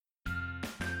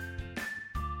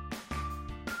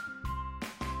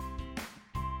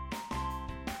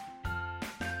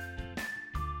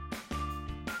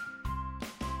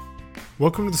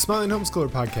Welcome to the Smiling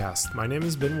Homeschooler Podcast. My name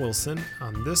is Ben Wilson.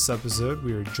 On this episode,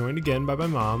 we are joined again by my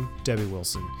mom, Debbie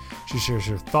Wilson. She shares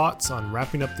her thoughts on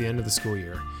wrapping up the end of the school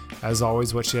year. As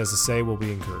always, what she has to say will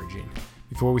be encouraging.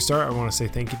 Before we start, I want to say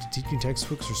thank you to Teaching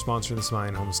Textbooks for sponsoring the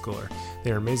Smiling Homeschooler.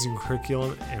 They are amazing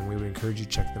curriculum, and we would encourage you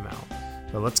to check them out.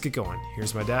 But let's get going.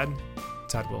 Here's my dad,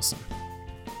 Todd Wilson.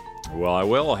 Well, I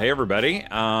will. Hey, everybody.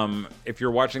 If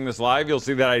you're watching this live, you'll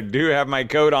see that I do have my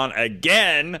coat on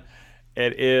again.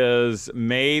 It is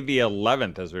May the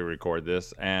 11th as we record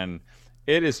this, and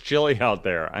it is chilly out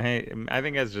there. I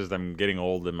think it's just I'm getting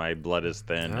old and my blood is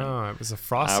thin. Oh, it was a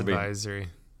frost advisory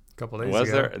a couple days was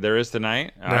ago. There is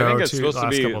tonight? No, I think it's supposed to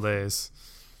be couple days.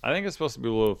 I think it's supposed to be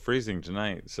a little freezing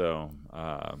tonight. So,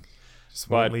 I'm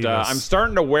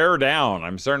starting to wear down.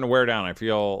 I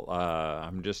feel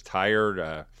I'm just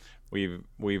tired. We've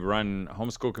run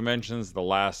homeschool conventions the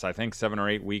last, I think, 7 or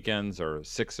 8 weekends, or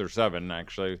 6 or 7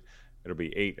 actually. It'll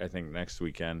be 8, I think, next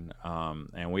weekend.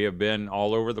 And we have been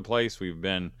all over the place. We've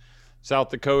been South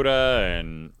Dakota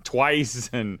and twice,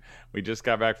 and we just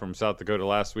got back from South Dakota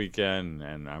last weekend,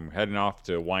 and I'm heading off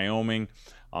to Wyoming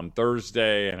on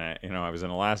Thursday. And I was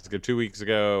in Alaska 2 weeks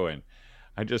ago, and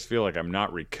I just feel like I'm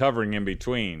not recovering in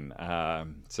between.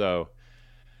 And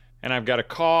I've got a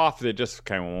cough that just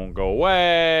kind of won't go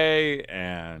away,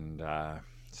 and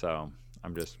so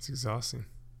I'm just... It's exhausting.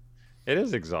 It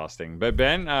is exhausting. But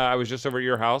Ben, I was just over at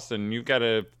your house, and you've got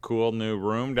a cool new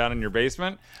room down in your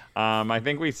basement. I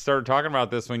think we started talking about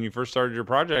this when you first started your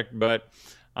project, but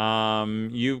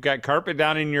you've got carpet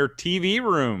down in your TV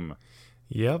room.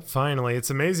 Yep, finally.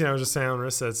 It's amazing. I was just saying on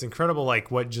Marissa, it's incredible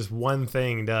like what just one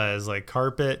thing does. Like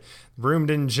carpet, room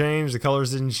didn't change, the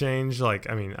colors didn't change.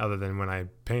 Other than when I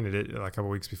painted it a couple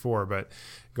weeks before, but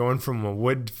going from a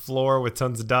wood floor with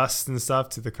tons of dust and stuff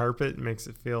to the carpet makes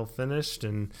it feel finished.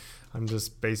 And I'm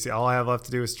just basically, all I have left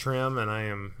to do is trim, and I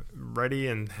am ready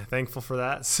and thankful for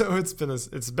that. So it's been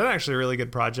actually a really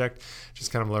good project,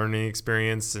 just kind of learning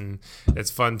experience, and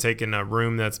it's fun taking a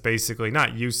room that's basically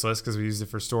not useless because we use it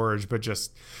for storage, but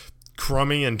just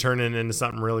crummy and turning it into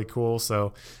something really cool.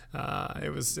 So it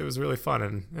was really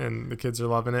fun, and the kids are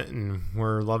loving it, and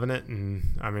we're loving it.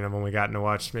 And I've only gotten to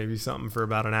watch maybe something for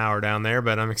about an hour down there,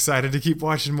 but I'm excited to keep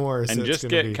watching more. And just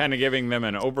kind of giving them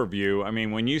an overview.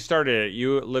 When you started,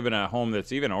 you live in a home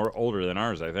that's even older than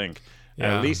ours, I think.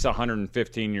 Yeah. At least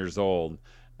 115 years old,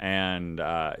 and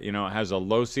it has a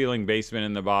low ceiling basement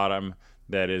in the bottom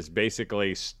that is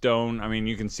basically stone.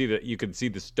 You can see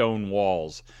the stone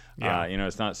walls. Yeah.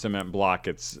 It's not cement block,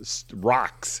 it's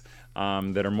rocks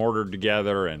that are mortared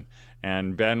together,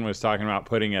 and Ben was talking about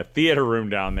putting a theater room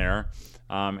down there,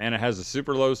 and it has a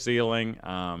super low ceiling,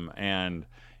 and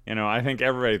I think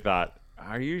everybody thought,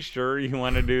 are you sure you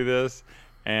want to do this?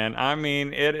 And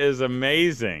it is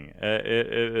amazing. It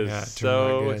is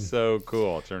so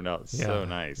cool. It turned out so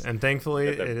nice. And thankfully,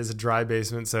 it is a dry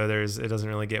basement, so it doesn't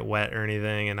really get wet or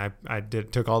anything. And I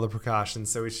took all the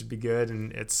precautions, so we should be good.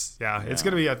 And it's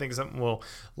gonna be, I think, something we'll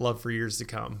love for years to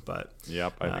come. But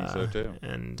yep, I think so too.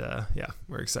 And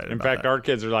we're excited. In fact, our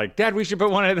kids are like, Dad, we should put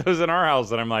one of those in our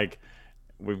house. And I'm like,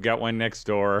 we've got one next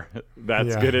door.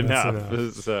 That's good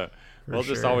enough. So we'll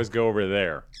just always go over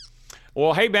there.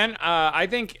 Well, hey, Ben, I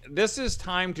think this is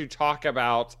time to talk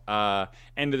about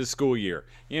end of the school year,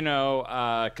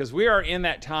 because we are in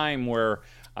that time where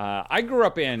I grew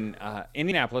up in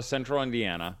Indianapolis, central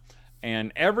Indiana,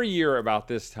 and every year about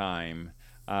this time,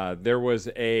 there was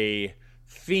a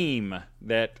theme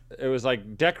that it was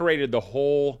like decorated the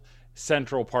whole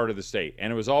central part of the state,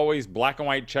 and it was always black and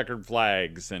white checkered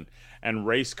flags and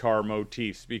race car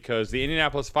motifs, because the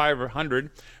Indianapolis 500,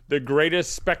 the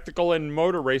greatest spectacle in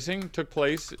motor racing, took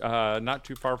place not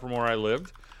too far from where I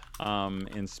lived,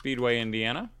 in Speedway,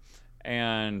 Indiana.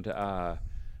 And I've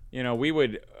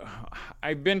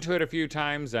been to it a few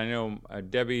times. I know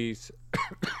Debbie's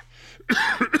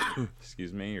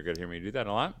excuse me, you're gonna hear me do that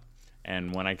a lot,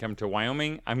 and when I come to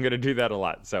Wyoming, I'm gonna do that a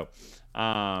lot. So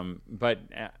but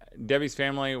Debbie's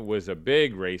family was a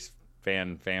big race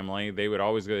fan family. They would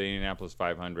always go to the Indianapolis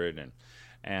 500,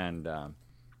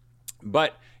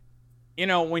 but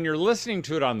when you're listening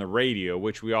to it on the radio,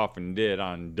 which we often did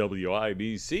on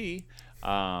WIBC,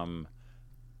 for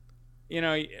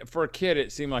a kid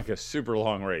it seemed like a super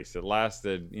long race. It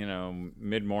lasted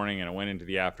mid-morning, and it went into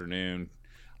the afternoon.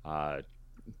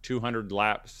 200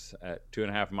 laps at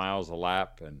 2.5 miles a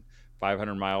lap, and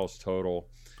 500 miles total.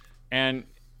 And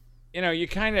you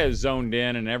kind of zoned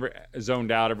in and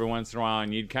zoned out every once in a while,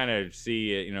 and you'd kind of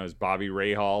see, is Bobby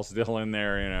Rahal still in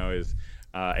there? Is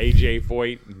AJ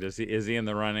Foyt, is he in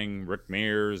the running? Rick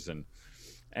Mears,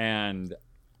 and.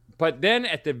 But then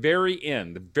at the very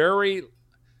end, the very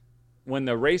when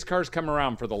the race cars come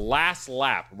around for the last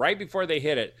lap, right before they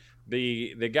hit it,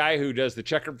 the guy who does the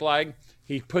checkered flag,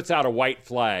 he puts out a white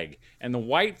flag. And the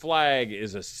white flag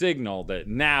is a signal that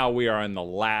now we are in the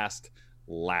last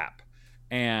lap.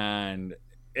 And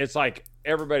it's like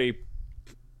everybody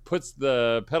puts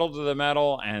the pedal to the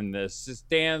metal and the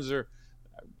stands are,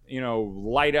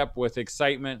 light up with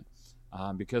excitement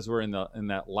because we're in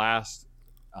that last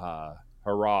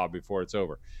hurrah before it's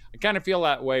over. I kind of feel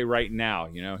that way right now.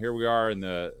 Here we are in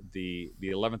the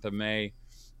 11th of May.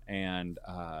 And,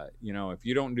 if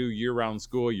you don't do year-round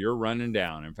school, you're running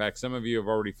down. In fact, some of you have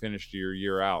already finished your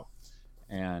year out,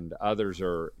 and others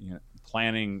are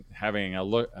planning have a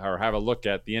look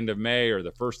at the end of May or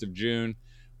the 1st of June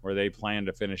where they plan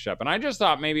to finish up. And I just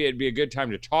thought maybe it'd be a good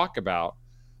time to talk about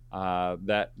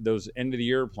those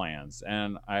end-of-the-year plans.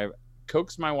 And I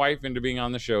coaxed my wife into being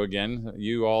on the show again.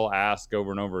 You all ask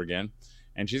over and over again.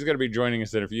 And she's going to be joining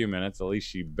us in a few minutes. At least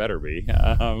she better be,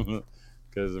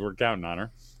 because we're counting on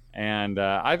her. And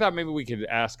I thought maybe we could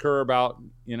ask her about,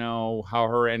 how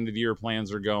her end of the year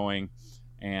plans are going,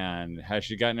 and has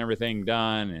she gotten everything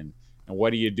done, and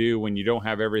what do you do when you don't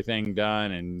have everything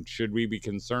done, and should we be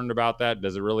concerned about that?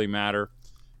 Does it really matter?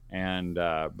 And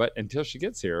but until she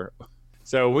gets here,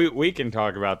 so we can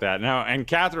talk about that now. And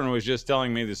Catherine was just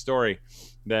telling me the story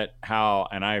that how,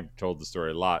 and I've told the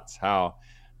story lots, how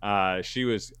she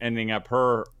was ending up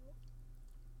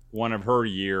one of her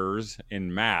years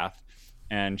in math.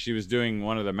 And she was doing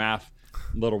one of the math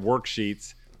little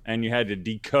worksheets, and you had to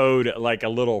decode like a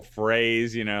little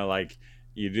phrase, like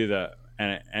you do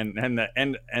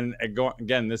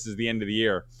again, this is the end of the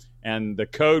year, and the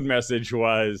code message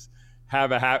was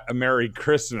have a Merry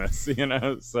Christmas,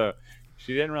 So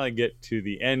she didn't really get to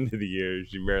the end of the year;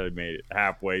 she barely made it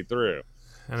halfway through.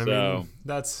 And I mean,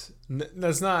 that's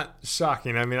not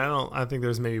shocking. I mean, I think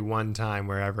there's maybe one time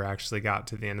where I ever actually got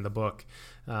to the end of the book,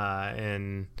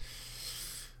 and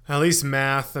at least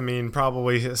math. I mean,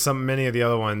 probably many of the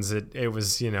other ones. It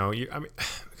was,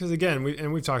 because again,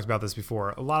 we've talked about this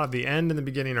before. A lot of the end and the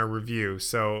beginning are review.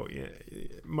 So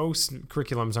most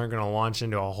curriculums aren't going to launch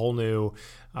into a whole new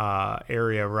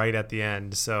area right at the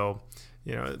end. So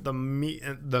the meat,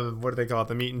 what do they call it?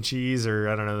 The meat and cheese, or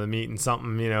I don't know, the meat and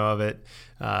something, of it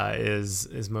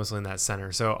is mostly in that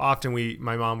center. So often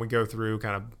my mom would go through,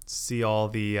 kind of see all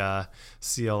of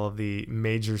the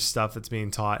major stuff that's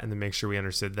being taught, and then make sure we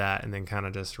understood that, and then kind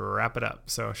of just wrap it up.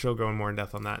 So she'll go in more in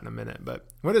depth on that in a minute. But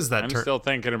what is that? I'm still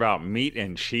thinking about meat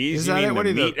and cheese. Is that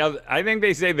it? I think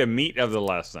they say the meat of the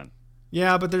lesson.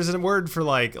 Yeah, but there's a word for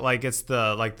like it's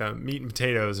the meat and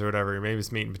potatoes or whatever. Maybe it's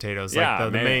meat and potatoes, like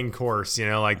the main course,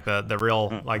 like the real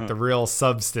the real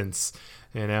substance,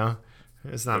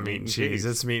 It's not meat and cheese.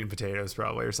 It's meat and potatoes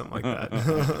probably, or something like that.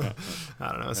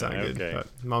 I don't know. It's not good. But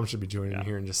Mom should be joining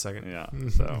here in just a second. Yeah.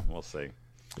 So we'll see.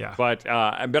 Yeah. But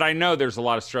I know there's a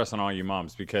lot of stress on all you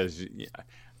moms, because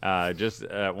just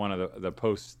one of the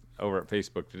posts over at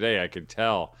Facebook today, I could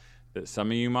tell that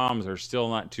some of you moms are still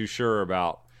not too sure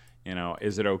about,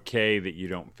 is it okay that you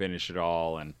don't finish it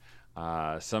all? And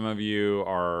some of you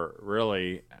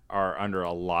are under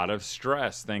a lot of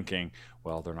stress, thinking,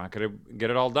 well, they're not going to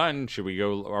get it all done. Are we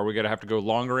going to have to go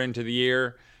longer into the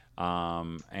year?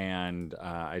 And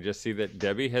I just see that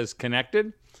Debbie has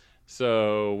connected,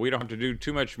 so we don't have to do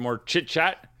too much more chit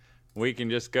chat. We can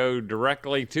just go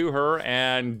directly to her.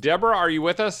 And Deborah, are you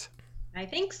with us? I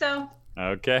think so.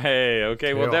 Okay.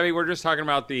 Well, Debbie, we're just talking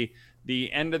about the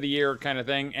end of the year kind of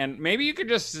thing, and maybe you could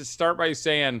just start by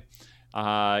saying,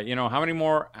 how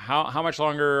much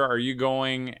longer are you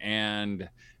going, and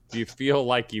do you feel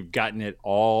like you've gotten it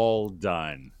all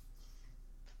done?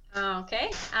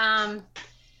 Okay.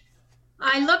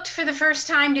 I looked for the first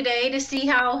time today to see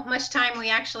how much time we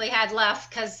actually had left,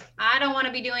 because I don't want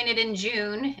to be doing it in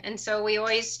June, and so we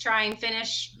always try and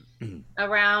finish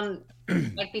around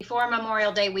like before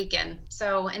Memorial Day weekend.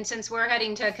 So, and since we're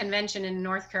heading to a convention in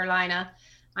North Carolina,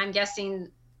 I'm guessing,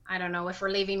 I don't know, if we're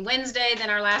leaving Wednesday, then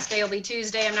our last day will be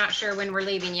Tuesday. I'm not sure when we're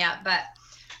leaving yet, but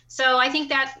so I think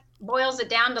that boils it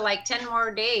down to like 10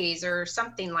 more days or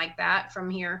something like that from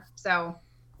here. So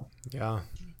yeah.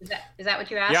 Is that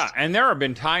what you asked? Yeah, and there have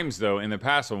been times though in the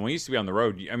past when we used to be on the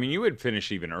road, I mean, you would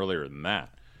finish even earlier than that.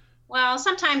 Well,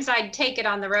 sometimes I'd take it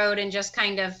on the road and just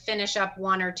kind of finish up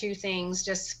one or two things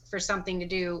just for something to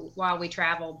do while we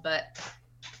traveled. But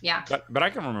yeah. But I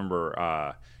can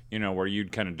remember, where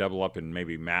you'd kind of double up in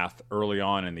maybe math early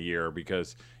on in the year,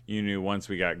 because you knew once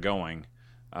we got going,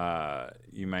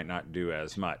 you might not do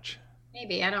as much.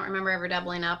 Maybe. I don't remember ever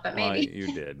doubling up, but maybe.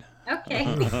 You did.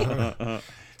 Okay.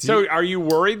 So are you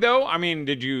worried though? I mean,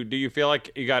 do you feel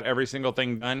like you got every single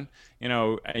thing done? You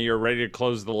know, you're ready to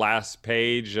close the last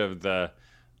page of the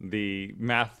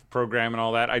math program and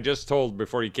all that. I just told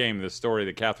before you came the story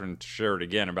that Catherine shared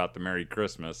again about the Merry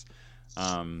Christmas.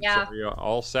 Yeah. So are you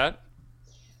all set?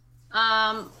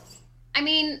 I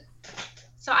mean,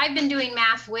 so I've been doing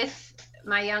math with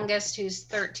my youngest, who's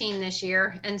 13 this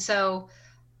year, and so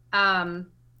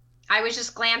I was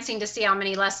just glancing to see how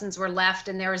many lessons were left,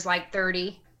 and there was like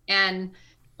 30 and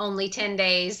only 10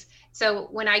 days. So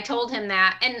when I told him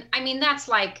that, and I mean, that's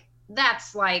like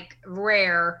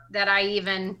rare that I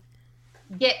even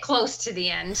get close to the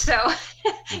end. So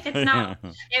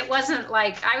it wasn't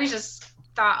like, I was just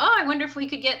thought, oh, I wonder if we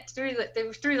could get through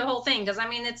the whole thing. Cause I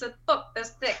mean, it's a book this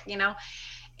thick, you know?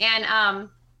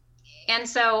 And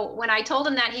so when I told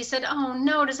him that, he said, oh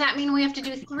no, does that mean we have to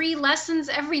do 3 lessons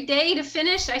every day to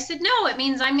finish? I said, no, it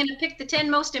means I'm going to pick the 10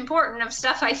 most important of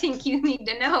stuff I think you need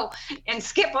to know and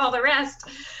skip all the rest.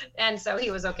 And so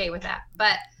he was okay with that.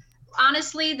 But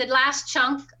honestly, the last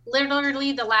chunk,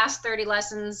 literally the last 30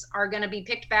 lessons are going to be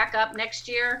picked back up next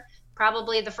year,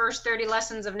 probably the first 30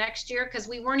 lessons of next year, because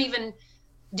we weren't even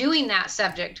doing that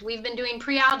subject. We've been doing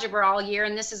pre-algebra all year,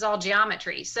 and this is all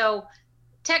geometry. So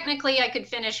technically I could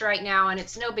finish right now and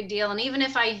it's no big deal. And even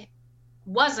if I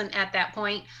wasn't at that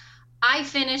point, I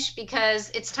finish because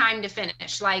it's time to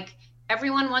finish. Like,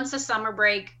 everyone wants a summer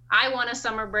break. I want a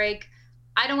summer break.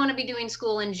 I don't want to be doing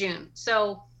school in June.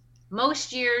 So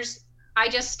most years I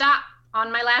just stop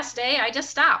on my last day. I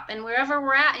just stop, and wherever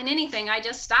we're at in anything, I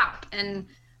just stop. And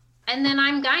then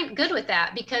I'm good with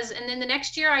that, and then the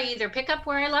next year I either pick up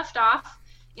where I left off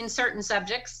in certain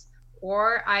subjects,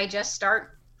 or I just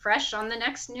start fresh on the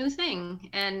next new thing.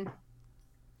 And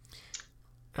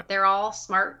they're all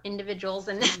smart individuals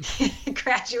and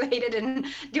graduated and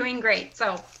doing great.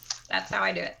 So that's how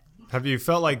I do it. Have you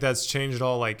felt like that's changed at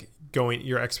all, like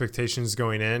your expectations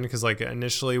going in? Because like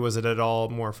initially, was it at all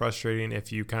more frustrating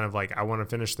if you kind of like, I want to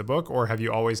finish the book, or have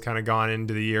you always kind of gone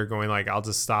into the year going like, I'll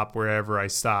just stop wherever I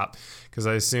stop? Because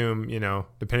I assume, you know,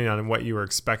 depending on what you were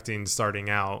expecting starting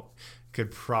out,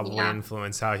 could probably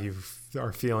influence how you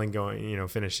are feeling going, you know,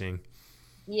 finishing.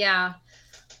 Yeah.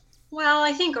 Well,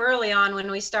 I think early on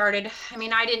when we started, I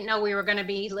mean, I didn't know we were going to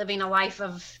be living a life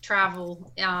of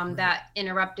travel that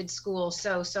interrupted school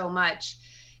so much.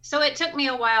 So it took me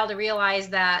a while to realize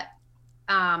that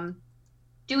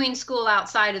doing school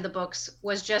outside of the books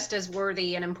was just as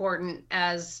worthy and important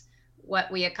as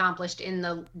what we accomplished in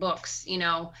the books, you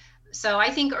know. So I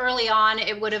think early on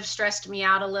it would have stressed me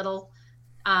out a little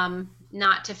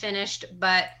not to finish,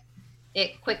 but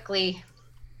it quickly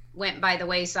went by the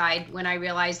wayside when I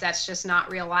realized that's just not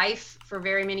real life for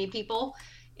very many people,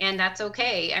 and that's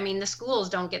okay. I mean, the schools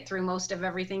don't get through most of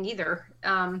everything either.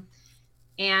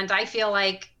 And I feel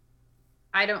like,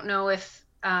 I don't know,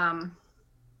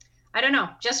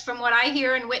 just from what I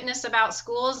hear and witness about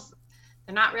schools,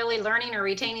 they're not really learning or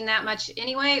retaining that much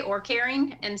anyway, or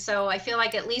caring. And so I feel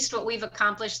like at least what we've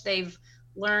accomplished, they've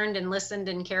learned and listened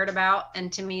and cared about.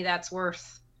 And to me, that's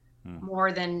worth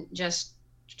more than just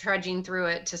trudging through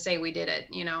it to say we did it,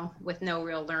 you know, with no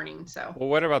real learning. So, well,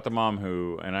 what about the mom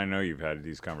who, and I know you've had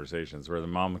these conversations where the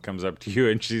mom comes up to you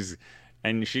and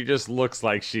she just looks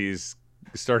like she's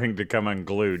starting to come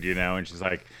unglued, you know, and she's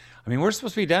like, I mean, we're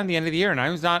supposed to be done at the end of the year, and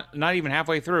I was not even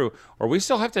halfway through, or we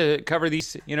still have to cover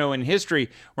these, you know, in history.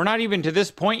 We're not even to this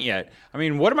point yet. I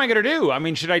mean, what am I going to do? I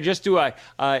mean, should I just do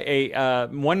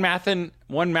one math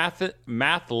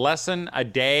lesson a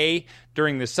day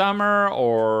during the summer,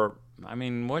 or I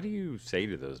mean, what do you say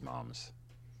to those moms?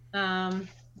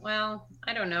 Well,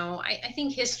 I don't know. I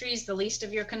think history is the least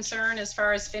of your concern as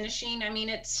far as finishing. I mean,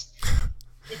 I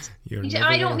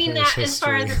don't mean that history as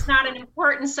far as it's not an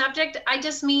important subject. I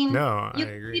just mean you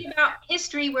can read about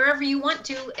history wherever you want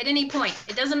to at any point.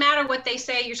 It doesn't matter what they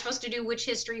say you're supposed to do, which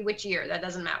history, which year. That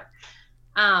doesn't matter.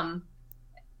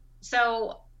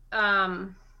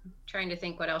 Trying to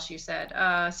think what else you said.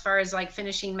 As far as like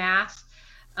finishing math,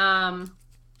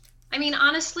 I mean,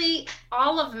 honestly,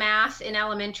 all of math in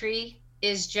elementary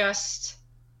is just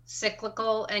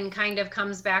cyclical and kind of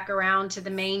comes back around to the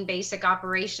main basic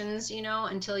operations, you know,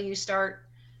 until you start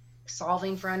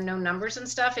solving for unknown numbers and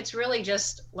stuff. It's really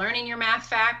just learning your math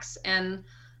facts and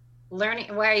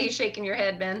learning. Why are you shaking your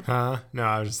head, Ben? No,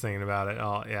 I was just thinking about it.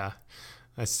 Oh, yeah.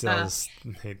 I still just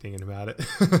hate thinking about it.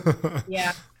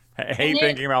 Yeah.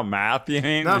 Thinking about math, you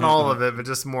mean? Not all of it, but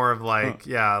just more of like,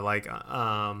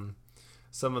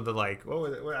 some of the like, what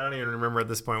was it? I don't even remember at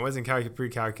this point. It wasn't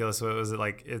pre-calculus. What was it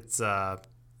like? It's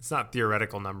not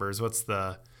theoretical numbers. What's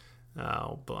the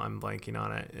Oh, but I'm blanking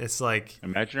on it. It's like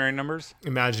imaginary numbers.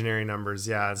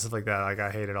 Yeah, stuff like that. Like I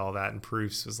hated all that, and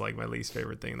proofs was like my least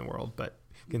favorite thing in the world. But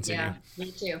continue. Yeah,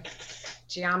 me too.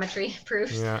 Geometry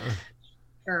proofs. Yeah.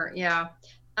 Or yeah.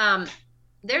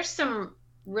 There's some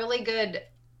really good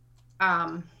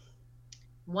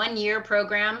 1-year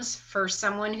programs for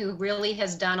someone who really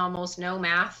has done almost no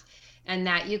math, and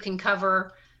that you can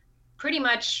cover pretty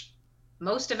much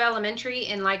most of elementary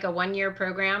in like a 1-year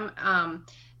program.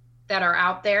 That are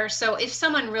out there. So if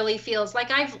someone really feels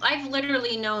like I've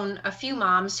literally known a few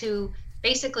moms who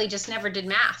basically just never did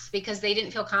math because they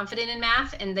didn't feel confident in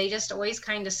math, and they just always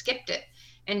kind of skipped it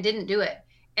and didn't do it.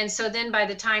 And so then by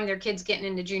the time their kids getting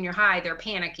into junior high, they're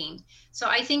panicking. So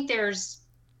I think there's,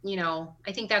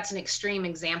 I think that's an extreme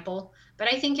example, but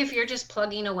I think if you're just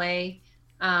plugging away,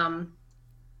 and,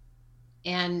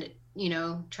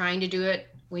 trying to do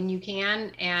it when you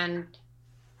can, and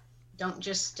don't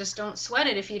just don't sweat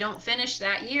it if you don't finish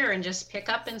that year, and just pick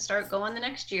up and start going the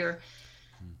next year.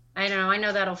 I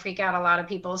know that'll freak out a lot of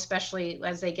people, especially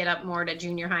as they get up more to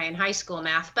junior high and high school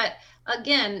math. But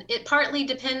again, it partly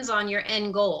depends on your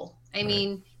end goal. I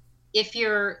mean, if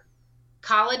you're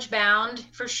college bound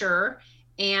for sure,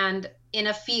 and in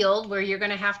a field where you're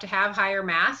going to have higher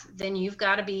math, then you've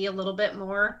got to be a little bit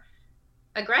more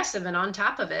aggressive and on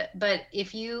top of it. But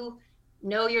if you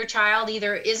know your child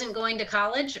either isn't going to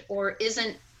college or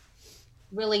isn't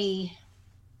really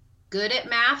good at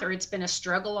math, or it's been a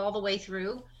struggle all the way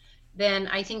through, then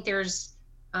I think there's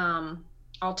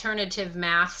alternative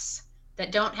maths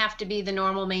that don't have to be the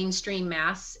normal mainstream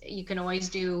maths. You can always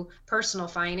do personal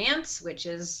finance, which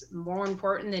is more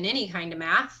important than any kind of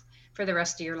math for the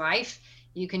rest of your life.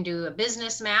 You can do a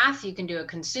business math, you can do a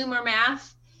consumer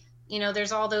math.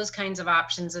 There's all those kinds of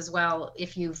options as well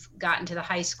if you've gotten to the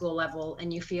high school level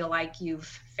and you feel like you've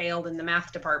failed in the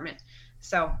math department.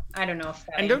 So I don't know if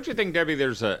that. And don't you think, Debbie,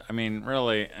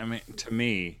 to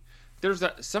me,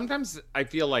 sometimes I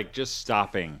feel like just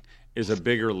stopping is a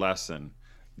bigger lesson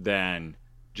than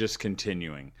just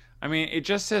continuing. I mean, it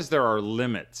just says there are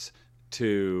limits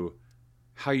to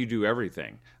how you do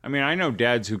everything. I mean, I know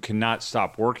dads who cannot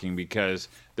stop working because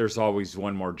there's always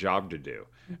one more job to do.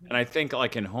 And I think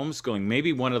like in homeschooling,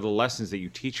 maybe one of the lessons that you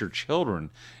teach your children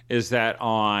is that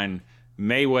on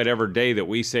May whatever day that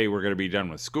we say we're going to be done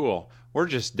with school, we're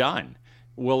just done.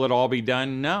 Will it all be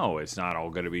done? No, it's not all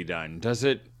going to be done. Does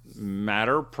it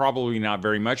matter? Probably not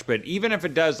very much. But even if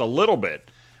it does a little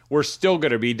bit, we're still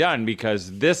going to be done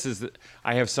because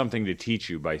I have something to teach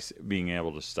you by being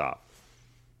able to stop.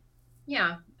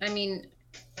 Yeah. I mean,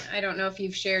 I don't know if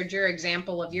you've shared your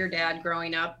example of your dad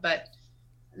growing up, but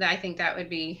I think that would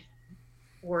be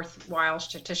worthwhile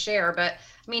to share. But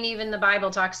I mean, even the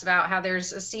Bible talks about how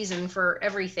there's a season for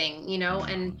everything,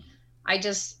 and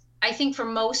I think for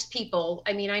most people,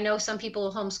 I mean, I know some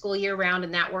people homeschool year round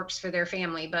and that works for their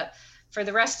family, but for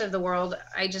the rest of the world,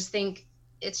 I just think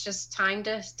it's just time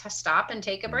to stop and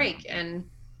take a break. And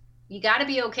you got to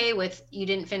be okay with you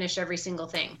didn't finish every single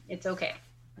thing. It's okay,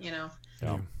 Yeah.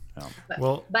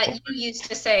 But you used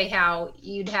to say how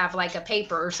you'd have like a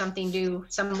paper or something due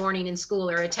some morning in school,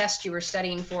 or a test you were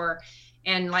studying for,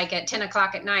 and like at 10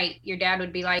 o'clock at night, your dad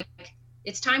would be like,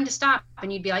 it's time to stop.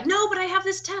 And you'd be like, no, but I have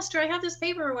this test, or I have this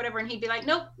paper or whatever. And he'd be like,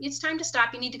 nope, it's time to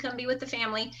stop. You need to come be with the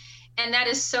family. And that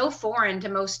is so foreign to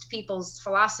most people's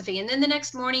philosophy. And then the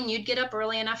next morning you'd get up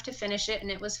early enough to finish it and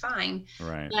it was fine.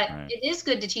 But it is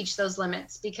good to teach those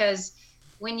limits, because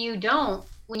when you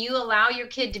allow your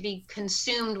kid to be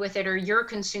consumed with it, or you're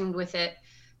consumed with it,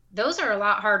 those are a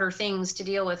lot harder things to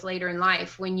deal with later in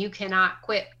life, when you cannot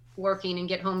quit working and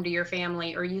get home to your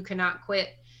family, or you cannot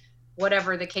quit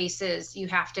whatever the case is. You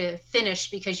have to finish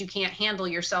because you can't handle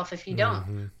yourself if you don't.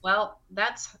 Mm-hmm. Well,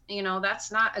 that's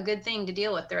not a good thing to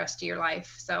deal with the rest of your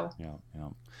life. So yeah.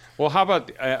 Well, how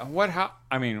about what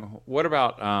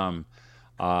about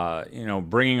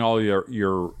bringing all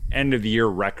your end of the year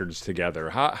records together?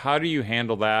 How do you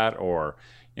handle that? Or,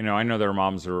 I know there are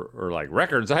moms who are like,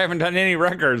 records? I haven't done any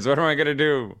records. What am I going to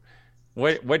do?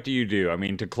 What do you do? I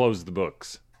mean, to close the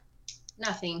books?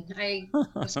 Nothing. I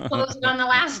was closed on the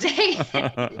last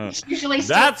day. Usually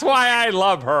that's why I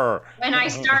love her. When I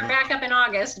start back up in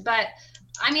August. But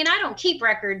I mean, I don't keep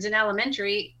records in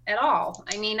elementary at all.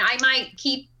 I mean, I might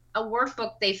keep a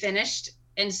workbook they finished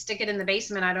and stick it in the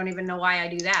basement. I don't even know why I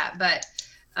do that. But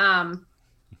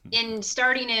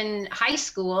starting in high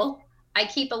school, I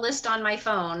keep a list on my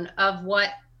phone of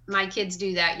what my kids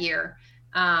do that year.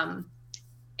 And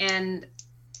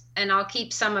I'll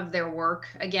keep some of their work.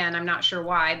 Again, I'm not sure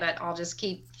why, but I'll just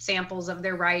keep samples of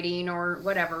their writing or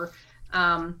whatever.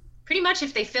 pretty much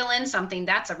if they fill in something,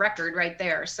 that's a record right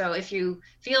there. So if you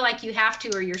feel like you have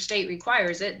to, or your state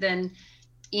requires it, then,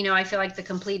 you know, I feel like the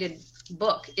completed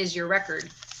book is your record.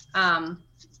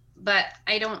 But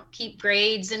I don't keep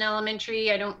grades in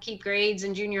elementary. I don't keep grades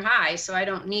in junior high. So I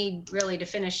don't need really to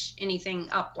finish anything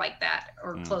up like that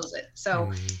or close it. So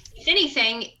if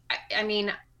anything, I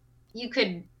mean, you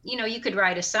could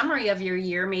write a summary of your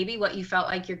year, maybe what you felt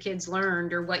like your kids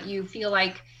learned or what you feel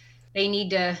like they need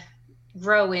to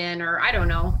grow in, or I don't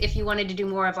know, if you wanted to do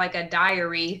more of like a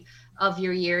diary of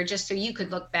your year, just so you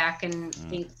could look back and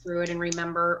think through it and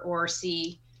remember, or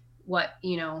see what,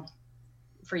 you know,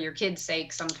 for your kids'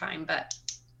 sake sometime. But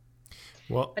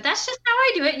that's just how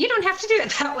I do it. You don't have to do it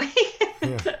that way.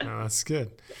 Yeah, no, that's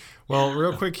good. Well,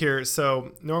 real quick here.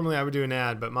 So normally I would do an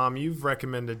ad, but Mom, you've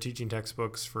recommended teaching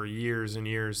textbooks for years and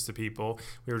years to people.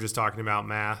 We were just talking about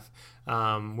math.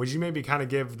 Would you maybe kind of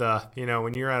give the, you know,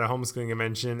 when you're at a homeschooling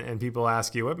convention and people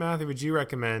ask you, what math would you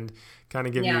recommend, kind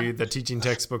of give you the teaching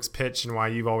textbooks pitch and why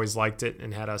you've always liked it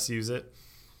and had us use it?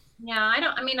 Yeah, I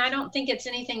don't think it's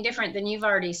anything different than you've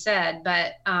already said,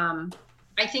 but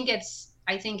I think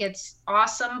it's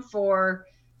awesome for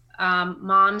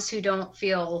moms who don't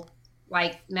feel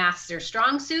like math's their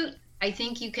strong suit. I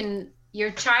think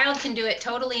your child can do it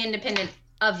totally independent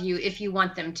of you if you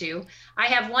want them to. I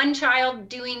have one child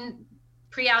doing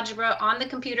pre-algebra on the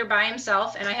computer by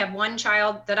himself, and I have one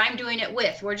child that I'm doing it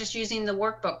with. We're just using the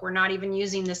workbook. We're not even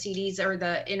using the CDs or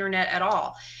the internet at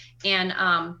all. And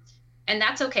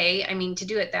that's okay, I mean, to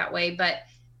do it that way, but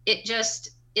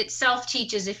it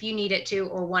self-teaches if you need it to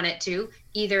or want it to,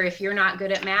 either if you're not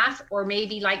good at math, or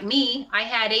maybe like me, I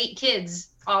had 8 kids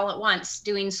all at once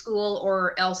doing school,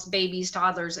 or else babies,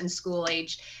 toddlers, and school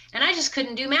age. And I just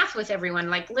couldn't do math with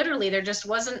everyone. Like literally, there just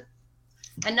wasn't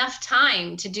enough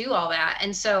time to do all that.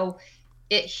 And so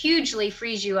it hugely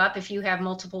frees you up if you have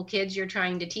multiple kids you're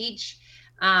trying to teach.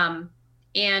 And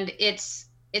it's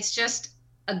just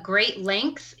a great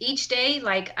length each day.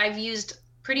 Like I've used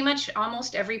pretty much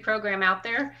almost every program out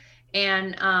there,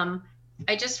 and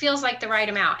it just feels like the right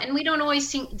amount. And we don't always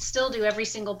still do every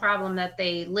single problem that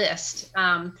they list,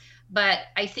 but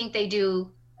I think they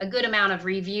do a good amount of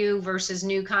review versus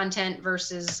new content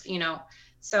versus, you know,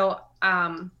 so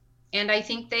and I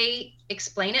think they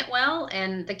explain it well,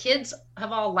 and the kids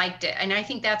have all liked it. And I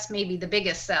think that's maybe the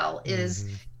biggest sell is,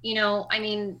 you know, I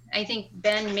mean, I think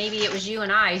Ben, maybe it was you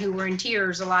and I who were in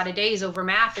tears a lot of days over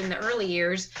math in the early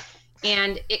years.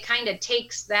 And it kind of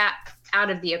takes that out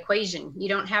of the equation. You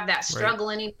don't have that struggle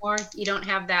anymore. You don't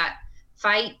have that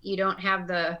fight. You don't have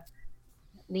the,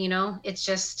 you know,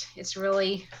 it's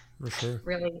really,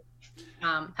 really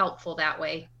helpful that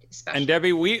way. Especially. And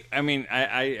Debbie,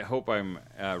 I hope I'm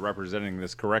representing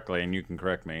this correctly, and you can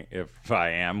correct me if I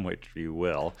am, which you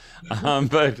will.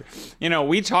 But, you know,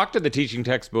 we talk to the teaching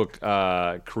textbook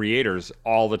creators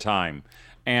all the time.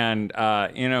 And,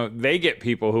 you know, they get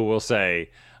people who will say,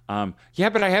 yeah,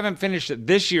 but I haven't finished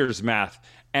this year's math.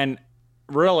 And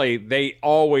really, they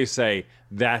always say,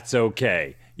 that's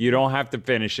okay. You don't have to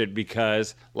finish it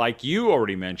because, like you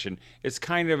already mentioned, it's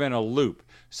kind of in a loop.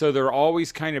 So they're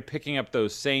always kind of picking up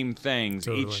those same things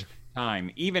each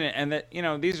time. And that, you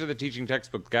know, these are the teaching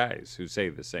textbook guys who say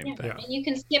the same thing. And you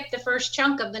can skip the first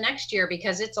chunk of the next year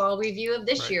because it's all review of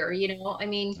this year, you know, I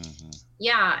mean,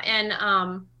 and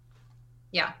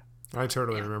I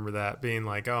totally remember that being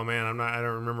like, oh man, I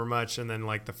don't remember much. And then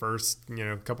like the first, you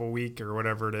know, couple week or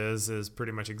whatever it is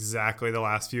pretty much exactly the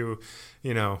last few,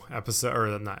 you know,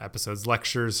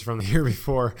 lectures from the year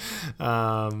before.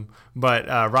 But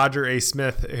Roger A.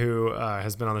 Smith, who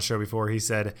has been on the show before, he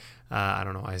said, I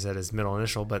don't know why I said his middle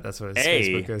initial, but that's what his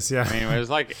Facebook is. Yeah. I mean, it was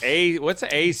like A. What's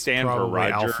A stand Probably for,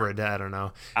 Roger? Alfred. I don't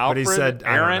know. Alfred, but he said,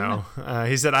 Aaron? I don't know.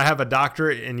 He said, I have a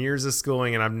doctorate in years of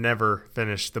schooling and I've never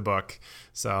finished the book.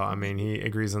 So, I mean, he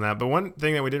agrees on that. But one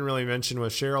thing that we didn't really mention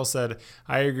was Cheryl said,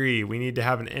 I agree. We need to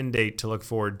have an end date to look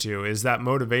forward to. Is that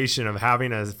motivation of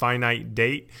having a finite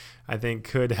date, I think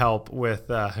could help with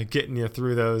getting you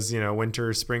through those, you know,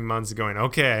 winter, spring months going,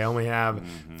 okay, I only have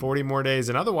 40 more days.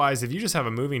 And otherwise, if you just have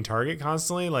a moving target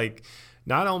constantly, like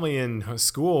not only in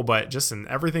school, but just in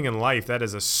everything in life, that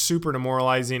is a super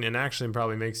demoralizing and actually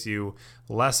probably makes you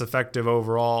less effective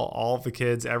overall, all of the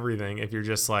kids, everything. If you're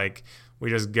just like, we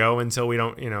just go until we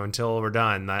don't, you know, until we're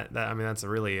done. That I mean, that's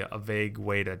a vague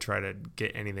way to try to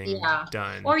get anything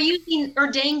done. Or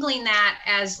dangling that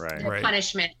as the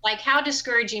punishment. Like, how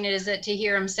discouraging is it to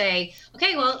hear them say,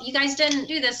 okay, well, you guys didn't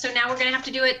do this, so now we're going to have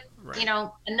to do it, you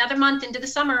know, another month into the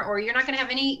summer, or you're not going to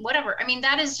have any, whatever. I mean,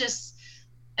 that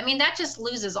just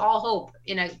loses all hope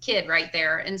in a kid right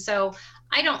there. And so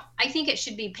I think it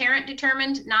should be parent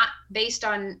determined, not based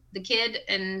on the kid.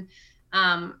 And,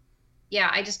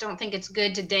 I just don't think it's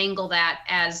good to dangle that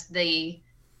as the,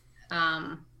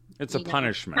 it's a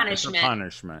punishment. It's a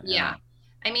punishment. Yeah.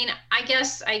 I mean, I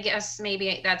guess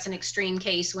maybe that's an extreme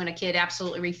case when a kid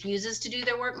absolutely refuses to do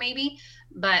their work, maybe.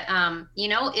 But,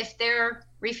 if they're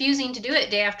refusing to do it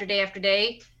day after day after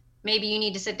day, maybe you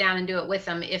need to sit down and do it with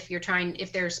them. If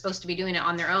they're supposed to be doing it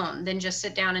on their own, then just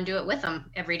sit down and do it with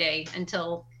them every day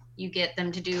until you get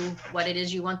them to do what it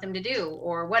is you want them to do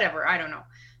or whatever. I don't know.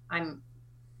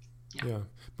 Yeah.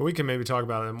 But we can maybe talk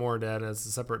about it more, Dad, as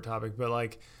a separate topic. But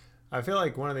I feel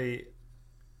like one of the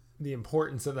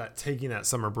importance of taking that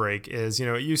summer break is,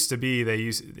 it used to be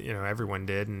everyone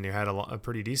did, and you had a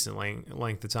pretty decent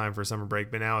length of time for summer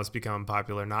break, but now it's become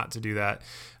popular not to do that.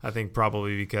 I think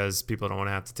probably because people don't want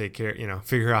to have to take care,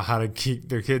 figure out how to keep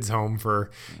their kids home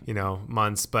for,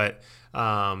 months. But,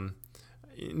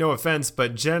 no offense,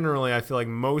 but generally I feel like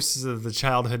most of the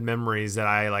childhood memories that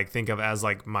I think of as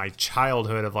my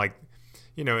childhood of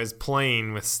is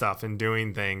playing with stuff and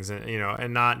doing things, and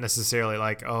and not necessarily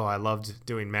I loved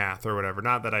doing math or whatever.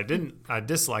 Not that I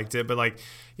disliked it, but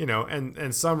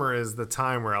and summer is the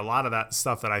time where a lot of that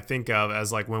stuff that I think of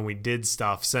as when we did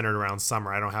stuff centered around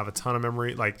summer. I don't have a ton of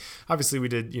memory. Obviously we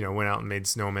did, went out and made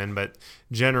snowmen, but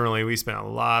generally we spent a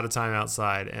lot of time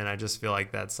outside, and I just feel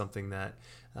like that's something that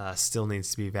still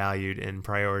needs to be valued and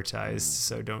prioritized.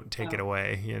 So don't take it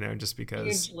away, just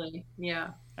because. Hugely, yeah.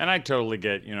 And I totally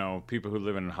get, people who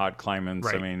live in hot climates.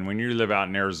 Right. I mean, when you live out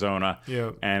in Arizona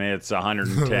and it's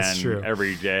 110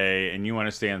 every day and you want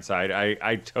to stay inside,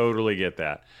 I totally get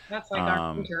that. That's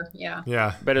our winter, yeah.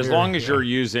 Yeah. But as long as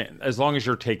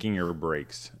you're taking your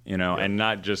breaks, and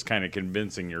not just kind of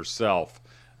convincing yourself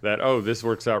that, this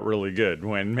works out really good,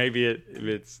 when maybe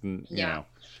it's, you know.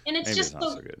 And it's just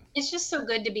it's just so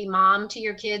good to be mom to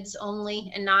your kids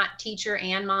only and not teacher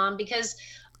and mom, because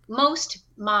most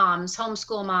moms,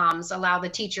 homeschool moms, allow the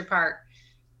teacher part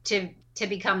to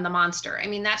become the monster. I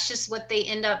mean, that's just what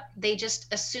they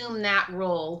just assume that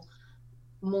role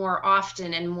more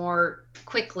often and more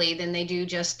quickly than they do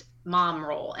just mom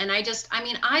role. And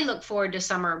I look forward to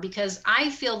summer because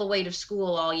I feel the weight of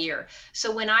school all year.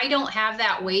 So when I don't have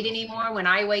that weight anymore, when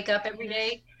I wake up every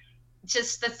day,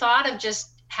 just the thought of just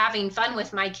having fun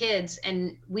with my kids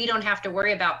and we don't have to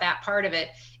worry about that part of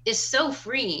it is so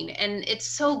freeing. And it's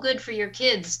so good for your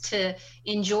kids to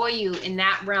enjoy you in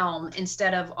that realm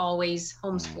instead of always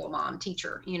homeschool mom,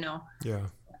 teacher, Yeah,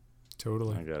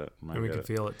 totally. I get it. And we can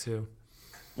feel it too.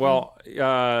 Well,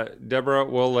 Deborah,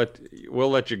 we'll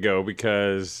let you go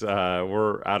because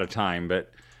we're out of time, but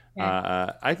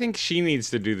I think she needs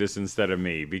to do this instead of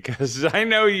me, because I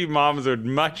know you moms would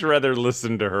much rather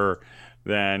listen to her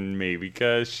than me,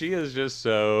 because she is just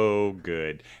so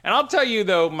good. And I'll tell you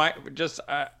though,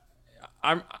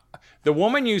 I'm the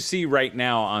woman you see right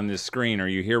now on this screen, or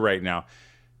you hear right now,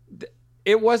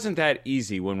 it wasn't that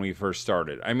easy when we first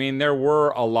started. I mean, there were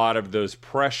a lot of those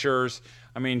pressures.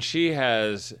 I mean, she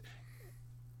has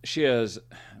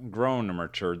grown and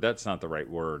matured. That's not the right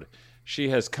word. She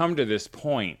has come to this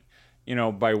point,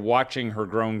 by watching her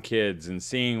grown kids and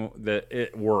seeing that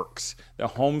it works. The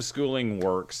homeschooling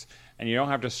works. And you don't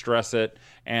have to stress it.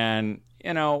 And,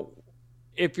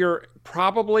 if you're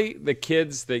probably the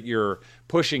kids that you're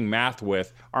pushing math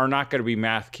with are not going to be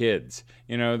math kids.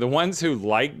 The ones who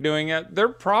like doing it, they're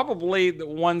probably the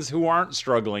ones who aren't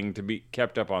struggling to be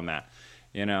kept up on that,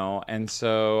 And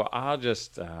so I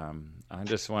just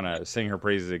want to sing her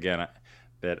praises again,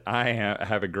 that I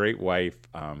have a great wife,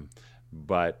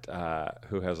 but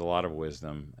who has a lot of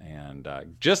wisdom, and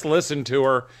just listen to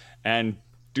her and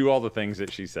do all the things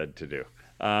that she said to do.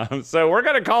 So we're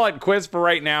going to call it quits for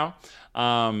right now.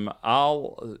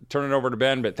 I'll turn it over to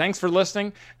Ben, but thanks for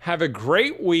listening. Have a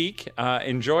great week.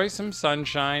 Enjoy some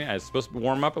sunshine. It's supposed to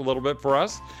warm up a little bit for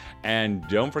us. And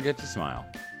don't forget to smile.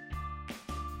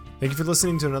 Thank you for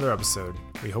listening to another episode.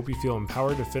 We hope you feel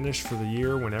empowered to finish for the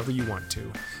year whenever you want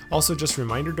to. Also, just a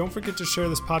reminder, don't forget to share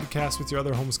this podcast with your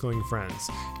other homeschooling friends.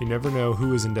 You never know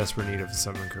who is in desperate need of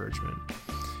some encouragement.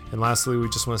 And lastly, we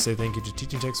just want to say thank you to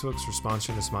Teaching Textbooks for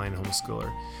sponsoring the Smiling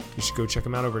Homeschooler. You should go check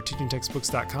them out over at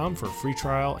teachingtextbooks.com for a free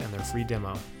trial and their free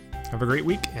demo. Have a great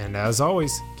week, and as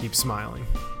always, keep smiling.